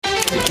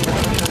The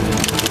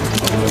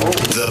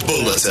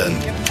Bulletin.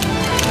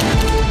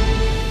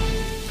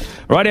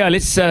 Rightio,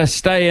 let's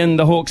stay in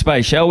the Hawke's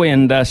Bay, shall we?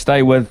 And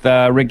stay with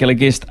regular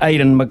guest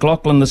Aiden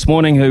McLaughlin this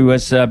morning, who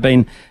has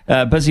been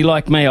busy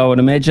like me, I would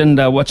imagine,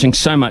 watching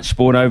so much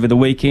sport over the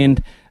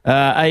weekend.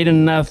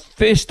 Aiden,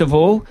 first of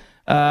all,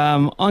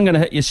 I'm going to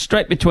hit you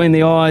straight between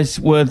the eyes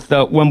with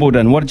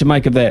Wimbledon. What did you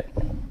make of that?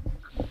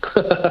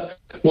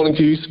 Morning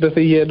to you,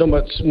 Smithy. Yeah, not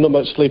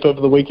much sleep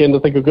over the weekend. I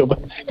think I've got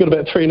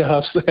about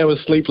 3.5 hours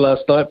sleep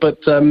last night, but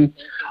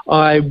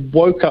I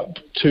woke up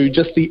to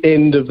just the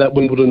end of that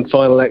Wimbledon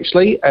final,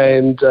 actually,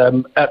 and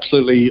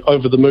absolutely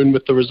over the moon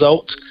with the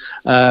result.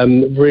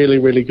 Really,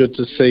 really good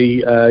to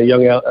see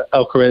young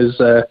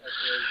Alcaraz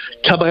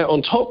come out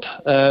on top.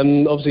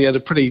 Obviously, he had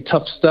a pretty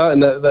tough start in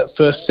that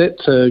first set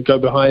to go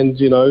behind,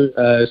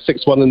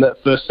 6-1 in that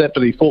first set,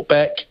 but he fought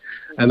back,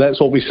 and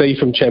that's what we see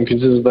from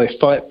champions, is they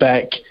fight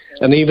back.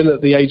 And even at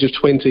the age of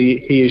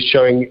 20, he is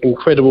showing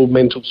incredible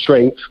mental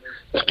strength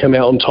to come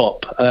out on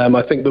top.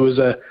 I think there was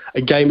a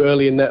game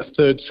early in that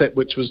third set,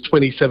 which was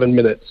 27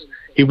 minutes.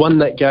 He won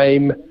that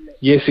game.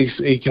 Yes,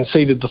 he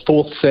conceded the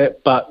fourth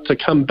set, but to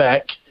come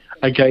back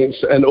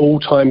against an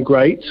all-time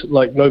great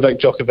like Novak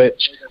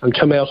Djokovic and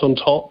come out on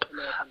top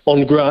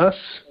on grass,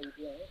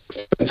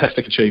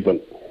 fantastic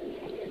achievement.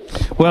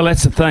 Well,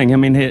 that's the thing. I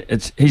mean,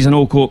 he's an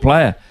all-court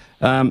player.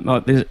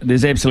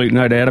 There's absolutely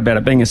no doubt about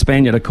it. Being a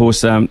Spaniard, of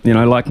course, like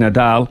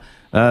Nadal,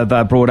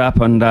 they're brought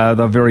up and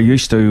they're very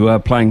used to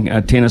playing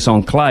tennis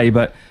on clay.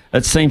 But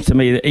it seems to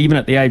me that even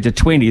at the age of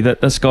 20,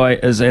 that this guy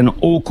is an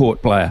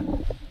all-court player.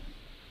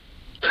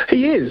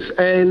 He is,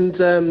 and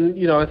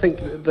I think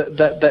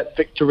that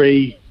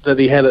victory that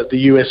he had at the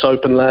US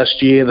Open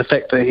last year, the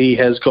fact that he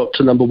has got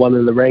to number one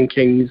in the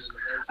rankings,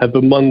 have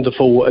been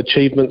wonderful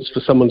achievements for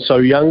someone so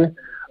young.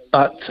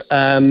 But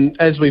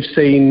as we've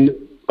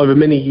seen over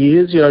many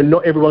years,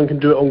 not everyone can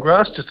do it on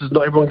grass, just as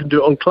not everyone can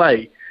do it on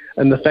clay.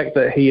 And the fact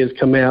that he has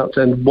come out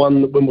and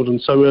won Wimbledon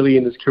so early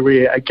in his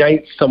career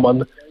against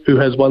someone who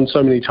has won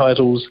so many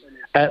titles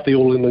at the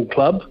All England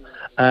Club,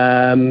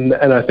 and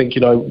I think,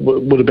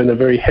 would have been a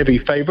very heavy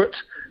favourite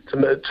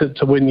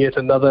to win yet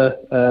another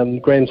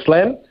Grand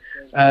Slam.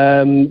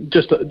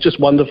 Just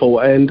wonderful.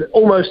 And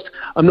almost,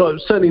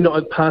 certainly not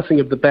a passing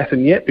of the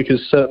baton yet,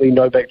 because certainly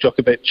Novak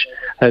Djokovic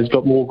has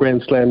got more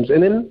Grand Slams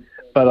in him.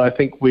 But I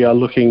think we are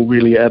looking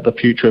really at the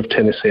future of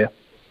tennis here.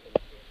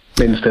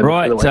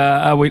 Right,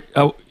 anyway.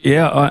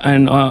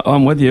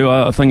 I'm with you.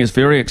 I think it's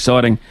very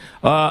exciting.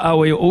 Are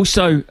we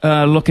also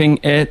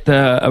looking at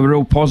a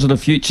real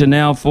positive future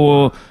now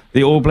for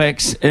the All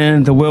Blacks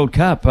in the World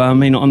Cup? I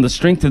mean, on the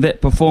strength of that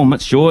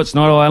performance, sure, it's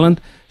not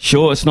Ireland,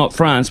 sure, it's not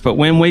France, but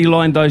when we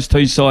lined those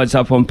two sides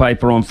up on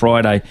paper on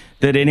Friday,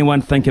 did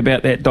anyone think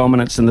about that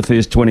dominance in the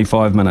first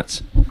 25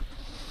 minutes?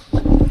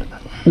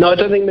 No, I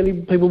don't think many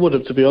people would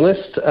have, to be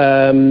honest.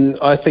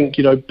 I think,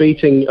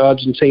 beating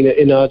Argentina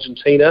in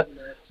Argentina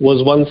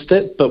was one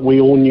step, but we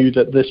all knew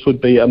that this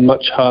would be a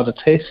much harder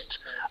test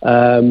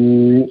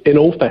in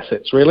all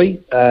facets,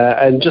 really.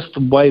 And just the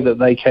way that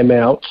they came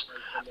out,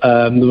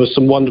 there were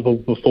some wonderful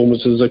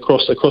performances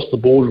across the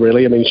board,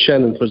 really. I mean,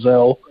 Shannon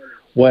Frizzell,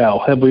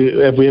 wow, have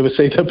we ever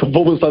seen a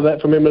performance like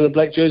that from him in a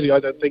black jersey? I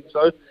don't think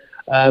so.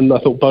 I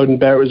thought Bowden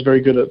Barrett was very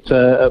good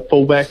at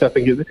fullback. I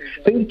think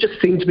it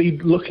just seemed to be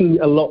looking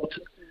a lot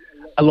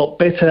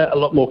better, a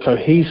lot more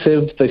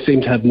cohesive. They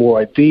seem to have more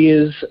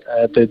ideas.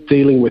 They're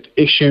dealing with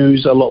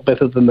issues a lot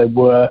better than they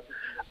were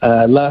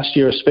last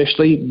year,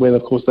 especially when,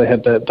 of course, they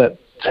had that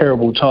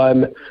terrible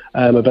time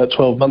about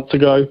 12 months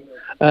ago.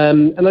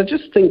 And I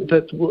just think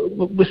that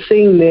we're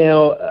seeing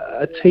now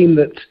a team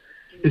that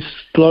is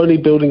slowly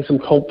building some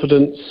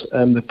confidence.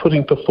 They're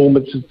putting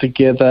performances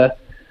together.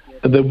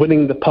 They're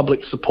winning the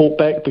public support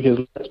back because,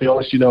 let's be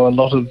honest, a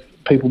lot of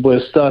people were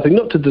starting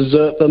not to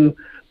desert them,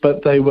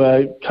 but they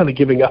were kind of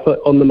giving up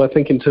on them, I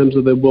think, in terms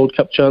of their World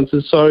Cup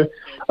chances. So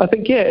I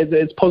think,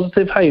 it's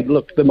positive. Hey,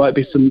 look, there might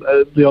be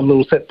the odd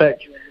little setback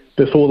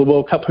before the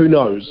World Cup. Who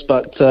knows?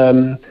 But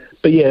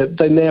yeah,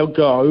 they now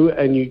go,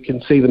 and you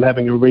can see them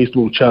having a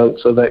reasonable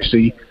chance of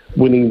actually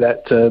winning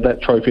that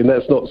trophy. And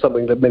that's not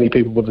something that many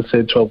people would have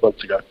said 12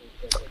 months ago.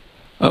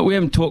 We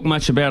haven't talked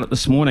much about it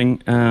this morning,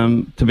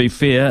 to be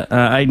fair,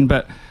 Aiden,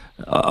 but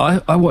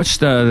I watched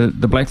the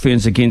Black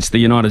Ferns against the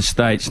United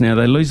States. Now,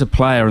 they lose a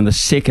player in the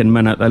second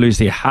minute. They lose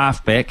their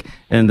halfback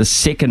in the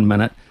second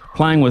minute,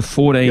 playing with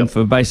 14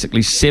 for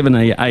basically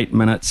 78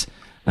 minutes.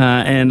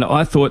 And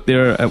I thought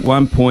there at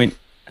one point,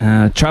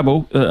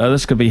 trouble,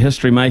 this could be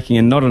history-making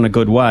and not in a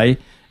good way.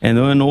 And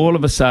then all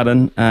of a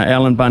sudden,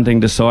 Alan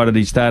Bunting decided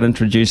he'd start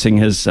introducing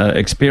his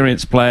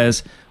experienced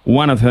players,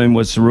 one of whom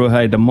was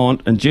Ruhe de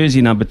Mont in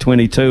jersey number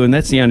 22, and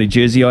that's the only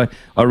jersey I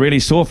really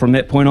saw from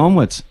that point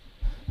onwards.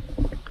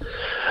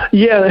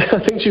 Yeah, I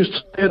think she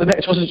was playing the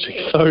match, wasn't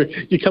she? So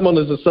you come on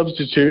as a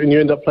substitute and you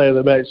end up playing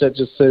the match. That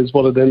just says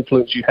what an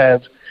influence you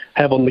have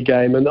on the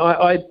game. And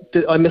I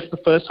missed the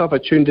first half. I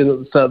tuned in at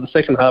the start of the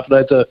second half, and I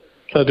had to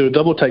do a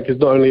double take because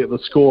not only at the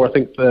score, I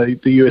think the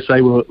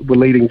USA were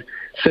leading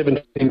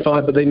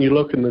 17-5, but then you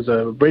look and there's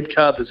a red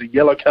card, there's a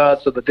yellow card,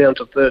 so they're down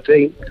to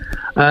 13.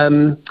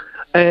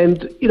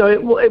 And,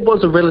 it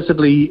was a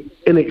relatively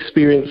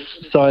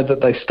inexperienced side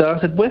that they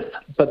started with,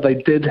 but they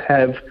did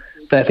have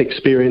that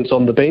experience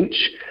on the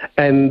bench.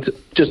 And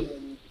just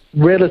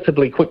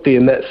relatively quickly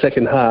in that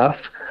second half,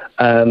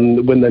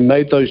 when they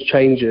made those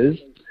changes,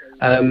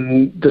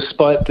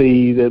 despite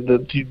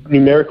the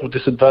numerical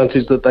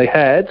disadvantage that they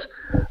had,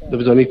 there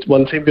was only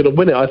one team going to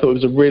win it. I thought it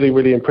was a really,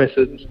 really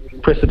impressive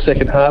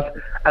second half.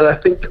 And I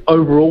think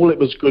overall it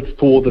was good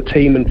for the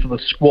team and for the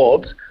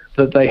squad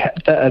that they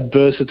had that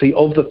adversity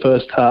of the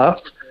first half,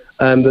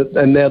 and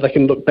now they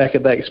can look back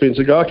at that experience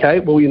and go, okay,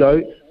 well,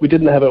 we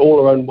didn't have it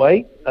all our own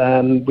way.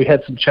 We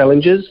had some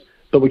challenges,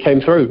 but we came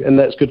through, and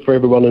that's good for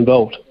everyone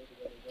involved.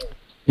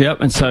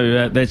 Yep, and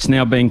so that's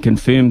now been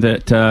confirmed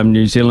that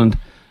New Zealand,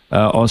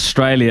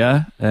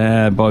 Australia,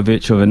 by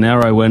virtue of a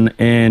narrow win,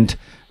 and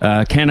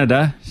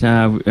Canada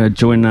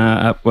join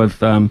up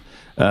with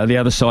the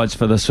other sides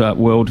for this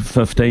World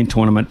 15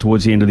 tournament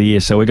towards the end of the year.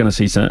 So we're going to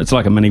see it's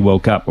like a mini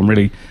World Cup. I'm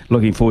really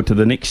looking forward to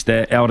the next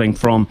outing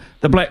from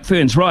the Black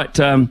Ferns. Right,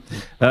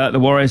 the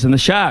Warriors and the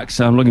Sharks.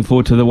 I'm looking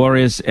forward to the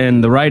Warriors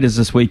and the Raiders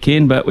this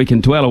weekend, but we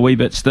can dwell a wee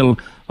bit still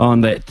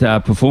on that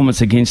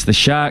performance against the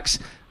Sharks.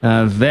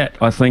 That,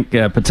 I think,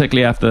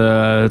 particularly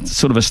after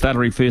sort of a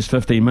stuttery first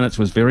 15 minutes,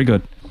 was very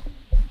good.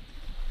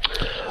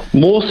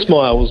 More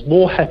smiles,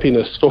 more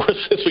happiness for us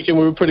this weekend.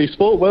 We were pretty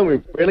spoiled, weren't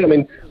we? Really, I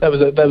mean, that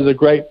was a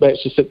great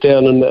match to sit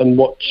down and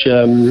watch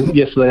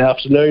yesterday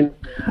afternoon.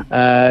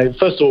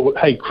 First of all,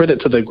 hey, credit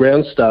to the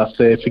ground staff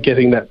there for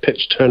getting that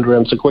pitch turned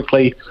around so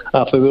quickly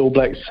after the All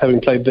Blacks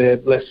having played there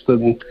less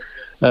than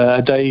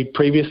a day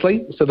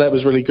previously. So that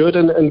was really good,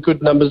 and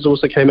good numbers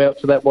also came out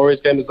for that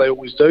Warriors game, as they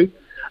always do.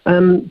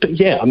 But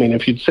yeah, I mean,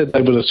 if you'd said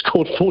they would have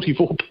scored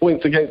 44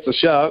 points against the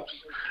Sharks,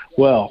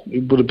 well,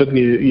 it would have bitten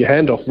your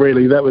hand off,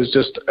 really. That was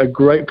just a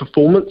great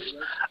performance.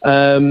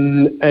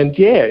 And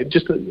yeah,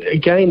 just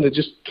again, they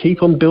just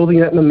keep on building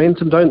that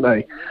momentum, don't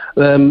they?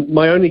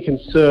 My only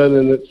concern,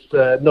 and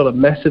it's not a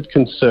massive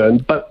concern,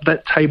 but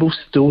that table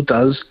still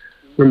does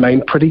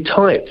remain pretty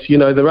tight.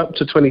 They're up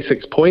to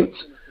 26 points,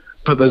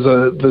 but there's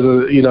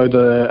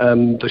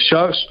the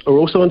Sharks are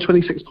also on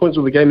 26 points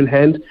with a game in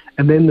hand,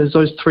 and then there's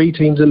those three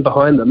teams in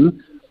behind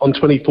them on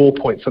 24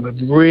 points. So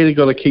they've really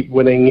got to keep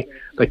winning.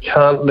 They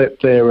can't let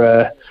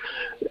their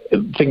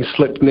things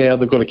slip now.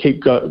 They've got to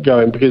keep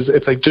going, because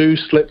if they do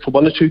slip for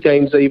one or two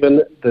games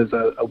even, there's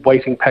a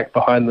waiting pack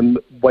behind them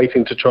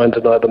waiting to try and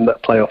deny them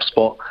that playoff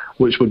spot,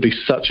 which would be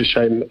such a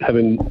shame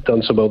having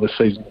done so well this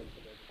season.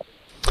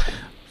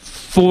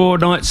 4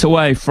 nights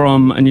away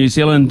from New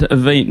Zealand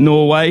v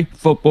Norway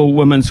Football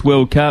Women's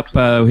World Cup.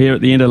 Here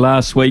at the end of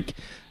last week,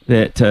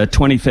 that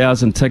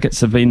 20,000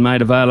 tickets have been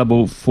made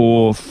available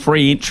for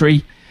free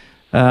entry.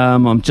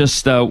 I'm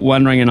just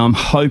wondering, and I'm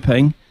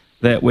hoping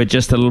that we're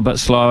just a little bit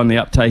slow on the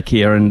uptake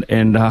here,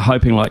 and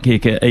hoping like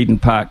heck at Eden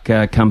Park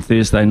come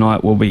Thursday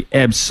night will be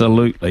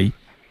absolutely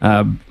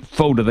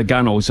full to the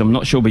gunnels. I'm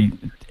not sure we'll be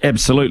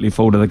absolutely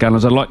full to the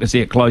gunnels. I'd like to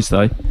see it close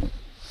though.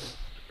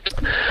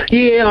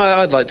 Yeah,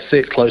 I'd like to see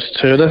it close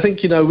too, and I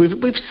think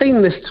we've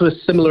seen this to a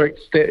similar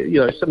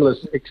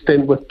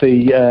extent with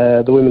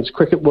the Women's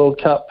Cricket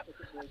World Cup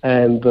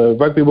and the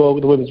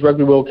Women's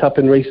Rugby World Cup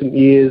in recent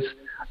years.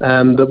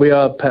 That we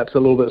are perhaps a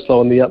little bit slow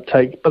on the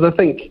uptake, but I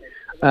think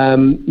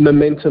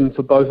momentum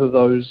for both of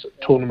those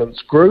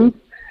tournaments grew,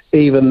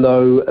 even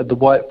though the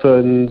White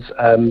Ferns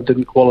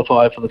didn't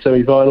qualify for the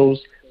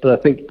semi-finals. But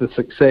I think the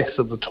success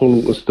of the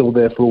tournament was still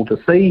there for all to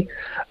see.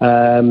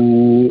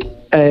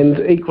 And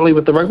equally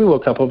with the Rugby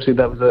World Cup, obviously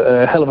that was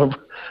a hell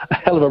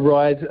of a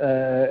ride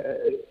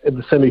in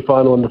the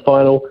semi-final and the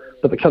final.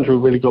 But the country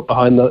really got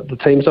behind the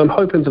team, so I'm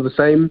hoping for the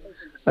same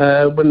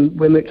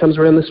when it comes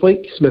around this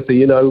week,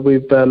 Smithy.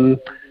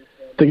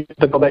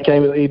 They've got that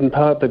game at Eden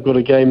Park, they've got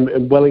a game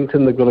in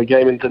Wellington, they've got a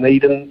game in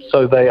Dunedin,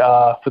 so they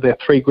are, for their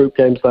 3 group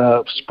games, they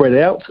are spread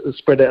out as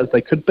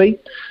they could be.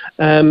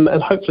 And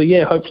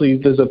hopefully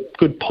there's a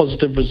good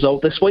positive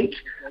result this week,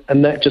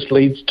 and that just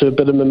leads to a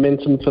bit of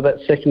momentum for that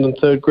second and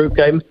third group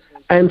game,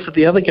 and for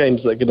the other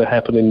games that are going to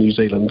happen in New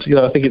Zealand.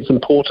 I think it's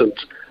important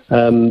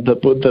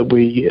that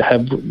we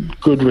have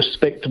good,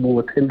 respectable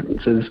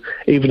attendances,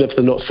 even if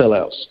they're not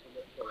sellouts.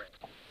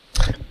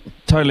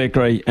 Totally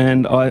agree,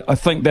 and I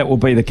think that will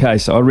be the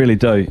case. I really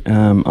do.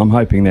 I'm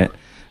hoping that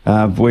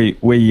we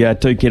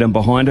do get in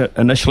behind it.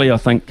 Initially, I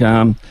think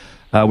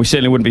we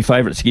certainly wouldn't be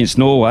favourites against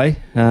Norway,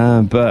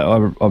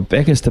 but I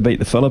back us to beat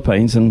the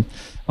Philippines, and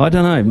I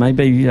don't know,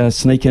 maybe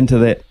sneak into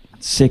that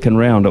second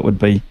round. It would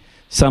be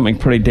something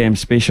pretty damn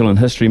special and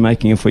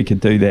history-making if we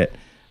could do that.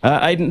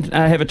 Aiden,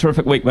 have a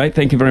terrific week, mate.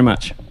 Thank you very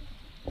much.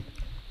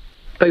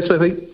 Thanks, Smithy.